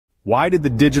Why did the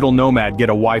digital nomad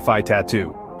get a Wi-Fi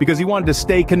tattoo? Because he wanted to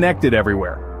stay connected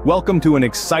everywhere. Welcome to an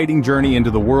exciting journey into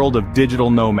the world of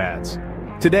digital nomads.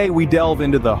 Today we delve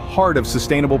into the heart of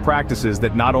sustainable practices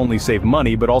that not only save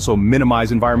money but also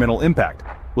minimize environmental impact.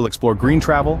 We'll explore green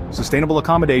travel, sustainable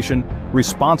accommodation,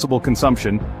 responsible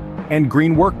consumption, and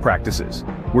green work practices.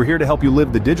 We're here to help you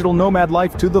live the digital nomad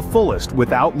life to the fullest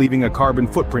without leaving a carbon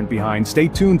footprint behind. Stay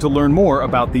tuned to learn more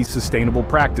about these sustainable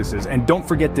practices, and don't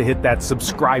forget to hit that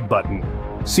subscribe button.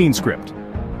 Scene script.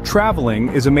 Traveling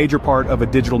is a major part of a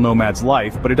digital nomad's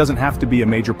life, but it doesn't have to be a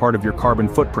major part of your carbon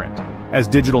footprint. As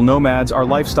digital nomads, our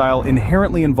lifestyle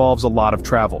inherently involves a lot of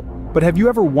travel. But have you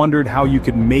ever wondered how you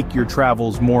could make your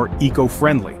travels more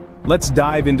eco-friendly? Let's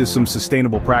dive into some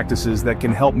sustainable practices that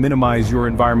can help minimize your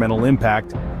environmental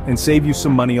impact and save you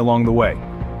some money along the way.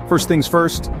 First things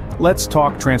first, let's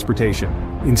talk transportation.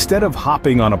 Instead of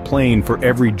hopping on a plane for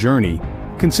every journey,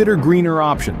 consider greener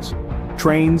options.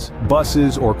 Trains,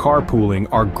 buses, or carpooling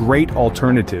are great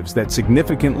alternatives that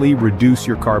significantly reduce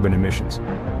your carbon emissions.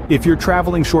 If you're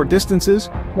traveling short distances,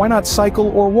 why not cycle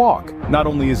or walk? Not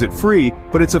only is it free,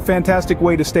 but it's a fantastic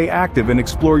way to stay active and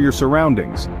explore your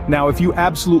surroundings. Now, if you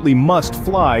absolutely must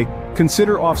fly,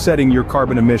 consider offsetting your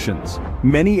carbon emissions.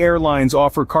 Many airlines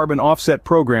offer carbon offset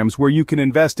programs where you can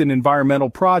invest in environmental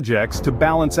projects to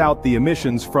balance out the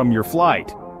emissions from your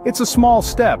flight. It's a small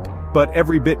step, but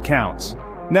every bit counts.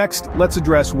 Next, let's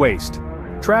address waste.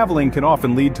 Traveling can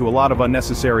often lead to a lot of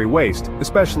unnecessary waste,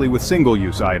 especially with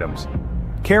single-use items.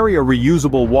 Carry a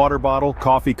reusable water bottle,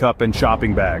 coffee cup, and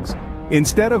shopping bags.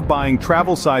 Instead of buying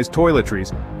travel-sized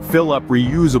toiletries, fill up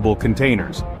reusable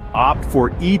containers. Opt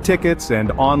for e-tickets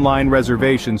and online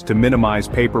reservations to minimize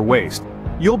paper waste.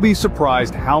 You'll be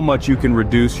surprised how much you can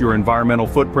reduce your environmental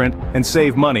footprint and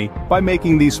save money by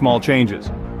making these small changes.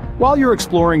 While you're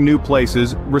exploring new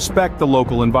places, respect the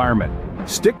local environment.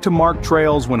 Stick to marked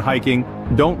trails when hiking,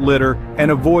 don't litter,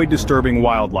 and avoid disturbing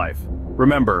wildlife.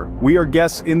 Remember, we are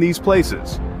guests in these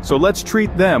places, so let's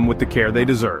treat them with the care they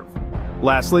deserve.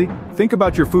 Lastly, think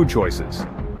about your food choices.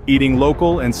 Eating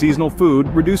local and seasonal food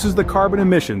reduces the carbon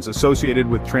emissions associated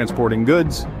with transporting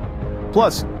goods.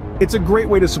 Plus, it's a great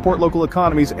way to support local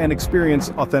economies and experience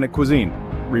authentic cuisine.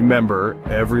 Remember,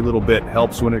 every little bit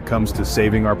helps when it comes to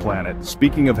saving our planet.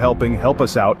 Speaking of helping, help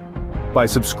us out by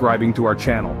subscribing to our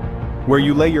channel. Where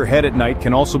you lay your head at night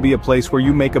can also be a place where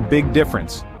you make a big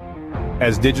difference.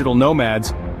 As digital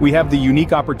nomads, we have the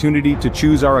unique opportunity to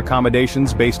choose our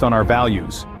accommodations based on our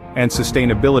values, and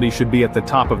sustainability should be at the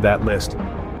top of that list.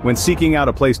 When seeking out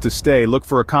a place to stay, look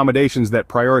for accommodations that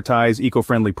prioritize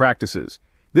eco-friendly practices.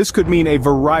 This could mean a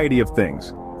variety of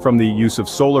things, from the use of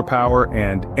solar power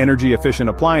and energy-efficient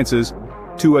appliances,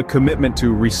 to a commitment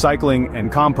to recycling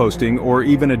and composting, or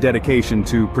even a dedication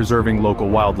to preserving local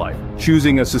wildlife.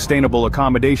 Choosing a sustainable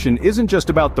accommodation isn't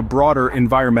just about the broader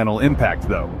environmental impact,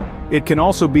 though. It can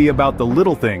also be about the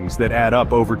little things that add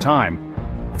up over time.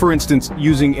 For instance,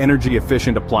 using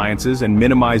energy-efficient appliances and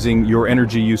minimizing your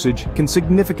energy usage can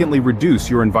significantly reduce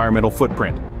your environmental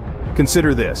footprint.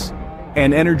 Consider this: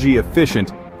 an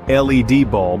energy-efficient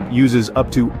LED bulb uses up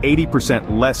to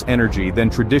 80% less energy than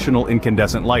traditional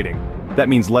incandescent lighting. That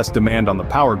means less demand on the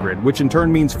power grid, which in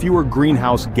turn means fewer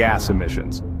greenhouse gas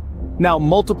emissions. Now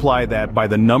multiply that by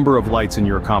the number of lights in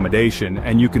your accommodation,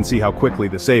 and you can see how quickly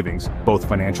the savings, both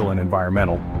financial and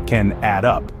environmental, can add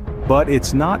up. But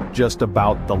it's not just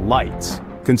about the lights.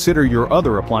 Consider your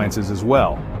other appliances as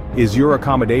well. Is your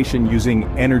accommodation using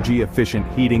energy-efficient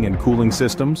heating and cooling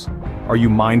systems? Are you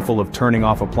mindful of turning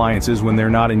off appliances when they're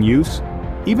not in use?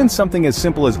 Even something as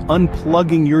simple as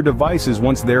unplugging your devices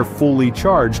once they're fully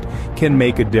charged can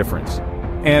make a difference.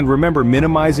 And remember,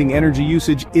 minimizing energy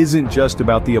usage isn't just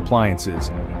about the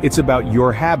appliances. It's about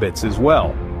your habits as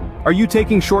well. Are you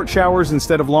taking short showers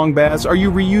instead of long baths? Are you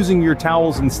reusing your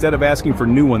towels instead of asking for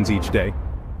new ones each day?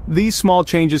 These small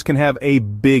changes can have a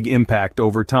big impact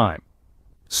over time.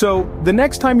 So, the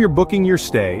next time you're booking your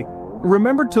stay,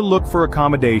 remember to look for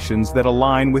accommodations that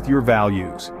align with your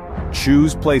values.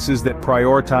 Choose places that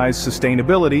prioritize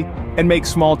sustainability and make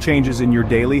small changes in your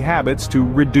daily habits to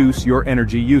reduce your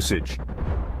energy usage.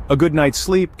 A good night's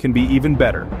sleep can be even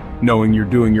better, knowing you're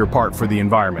doing your part for the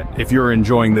environment. If you're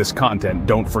enjoying this content,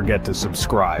 don't forget to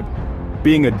subscribe.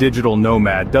 Being a digital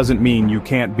nomad doesn't mean you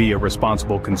can't be a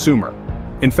responsible consumer.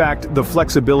 In fact, the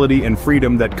flexibility and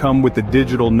freedom that come with the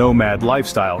digital nomad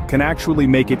lifestyle can actually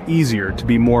make it easier to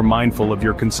be more mindful of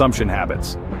your consumption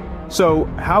habits. So,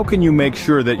 how can you make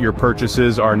sure that your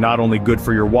purchases are not only good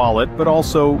for your wallet, but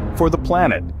also for the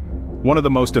planet? One of the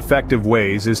most effective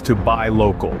ways is to buy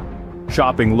local.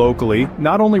 Shopping locally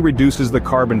not only reduces the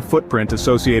carbon footprint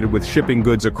associated with shipping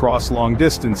goods across long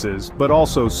distances, but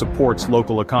also supports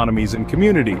local economies and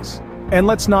communities. And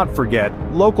let's not forget,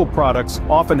 local products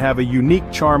often have a unique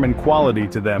charm and quality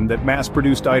to them that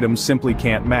mass-produced items simply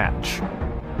can't match.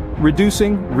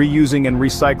 Reducing, reusing, and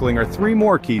recycling are three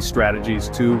more key strategies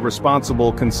to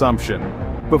responsible consumption.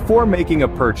 Before making a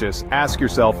purchase, ask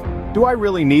yourself, do I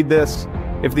really need this?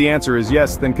 If the answer is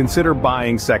yes, then consider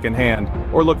buying secondhand,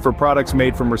 or look for products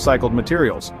made from recycled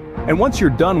materials. And once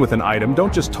you're done with an item,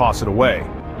 don't just toss it away.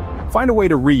 Find a way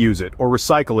to reuse it or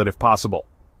recycle it if possible.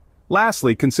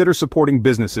 Lastly, consider supporting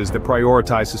businesses that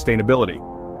prioritize sustainability.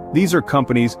 These are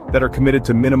companies that are committed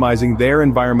to minimizing their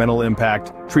environmental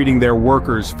impact, treating their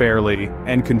workers fairly,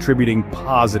 and contributing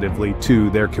positively to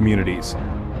their communities.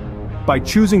 By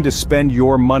choosing to spend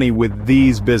your money with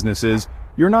these businesses,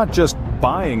 you're not just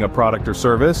buying a product or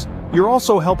service, you're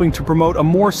also helping to promote a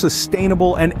more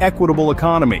sustainable and equitable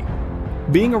economy.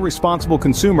 Being a responsible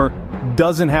consumer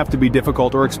doesn't have to be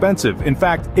difficult or expensive. In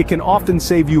fact, it can often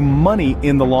save you money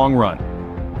in the long run.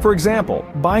 For example,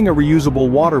 buying a reusable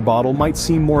water bottle might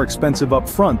seem more expensive up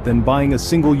front than buying a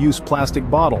single-use plastic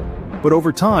bottle. But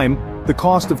over time, the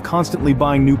cost of constantly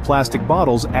buying new plastic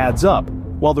bottles adds up,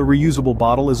 while the reusable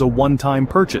bottle is a one-time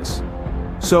purchase.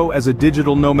 So as a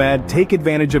digital nomad, take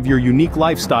advantage of your unique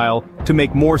lifestyle to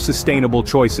make more sustainable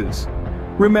choices.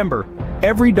 Remember,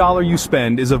 every dollar you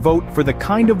spend is a vote for the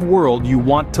kind of world you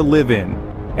want to live in.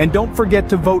 And don't forget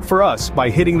to vote for us by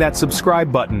hitting that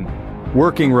subscribe button.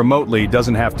 Working remotely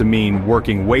doesn't have to mean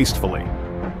working wastefully.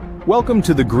 Welcome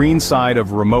to the green side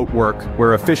of remote work,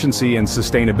 where efficiency and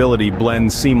sustainability blend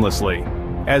seamlessly.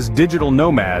 As digital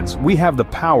nomads, we have the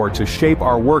power to shape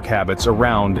our work habits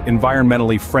around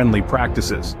environmentally friendly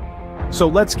practices. So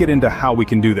let's get into how we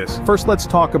can do this. First, let's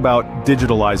talk about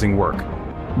digitalizing work.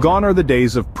 Gone are the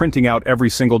days of printing out every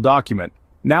single document.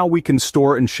 Now we can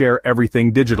store and share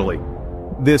everything digitally.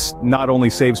 This not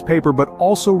only saves paper, but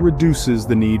also reduces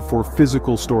the need for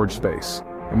physical storage space.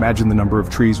 Imagine the number of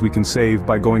trees we can save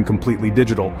by going completely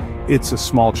digital. It's a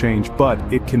small change, but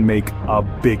it can make a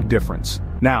big difference.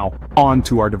 Now, on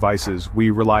to our devices.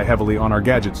 We rely heavily on our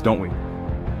gadgets, don't we?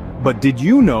 But did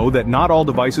you know that not all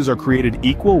devices are created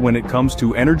equal when it comes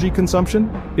to energy consumption?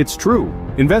 It's true.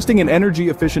 Investing in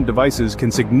energy-efficient devices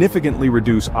can significantly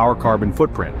reduce our carbon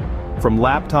footprint. From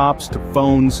laptops to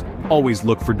phones, always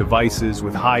look for devices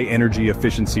with high energy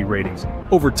efficiency ratings.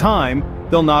 Over time,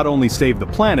 they'll not only save the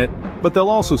planet, but they'll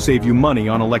also save you money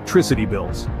on electricity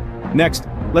bills. Next,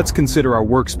 let's consider our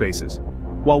workspaces.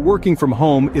 While working from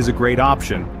home is a great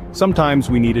option, sometimes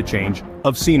we need a change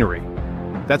of scenery.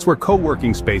 That's where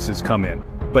co-working spaces come in.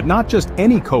 But not just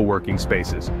any co-working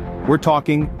spaces. We're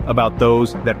talking about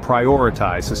those that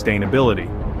prioritize sustainability.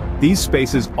 These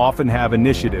spaces often have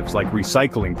initiatives like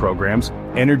recycling programs,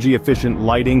 energy-efficient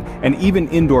lighting, and even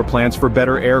indoor plants for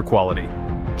better air quality.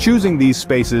 Choosing these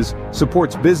spaces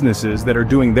supports businesses that are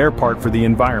doing their part for the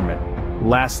environment.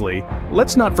 Lastly,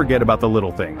 let's not forget about the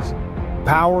little things.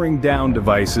 Powering down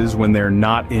devices when they're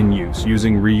not in use,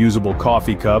 using reusable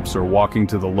coffee cups or walking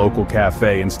to the local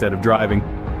cafe instead of driving.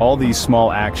 All these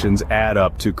small actions add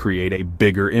up to create a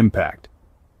bigger impact.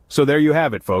 So there you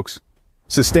have it, folks.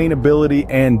 Sustainability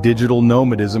and digital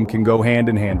nomadism can go hand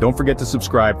in hand. Don't forget to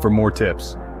subscribe for more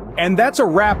tips. And that's a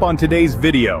wrap on today's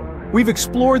video. We've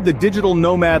explored the digital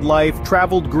nomad life,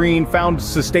 traveled green, found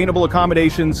sustainable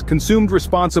accommodations, consumed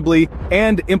responsibly,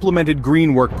 and implemented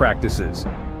green work practices.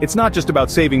 It's not just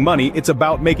about saving money, it's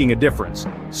about making a difference.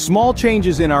 Small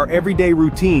changes in our everyday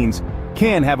routines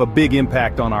can have a big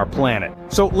impact on our planet.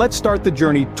 So let's start the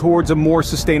journey towards a more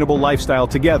sustainable lifestyle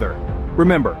together.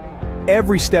 Remember,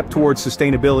 every step towards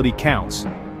sustainability counts.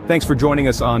 Thanks for joining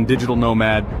us on Digital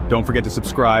Nomad. Don't forget to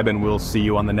subscribe, and we'll see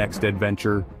you on the next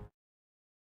adventure.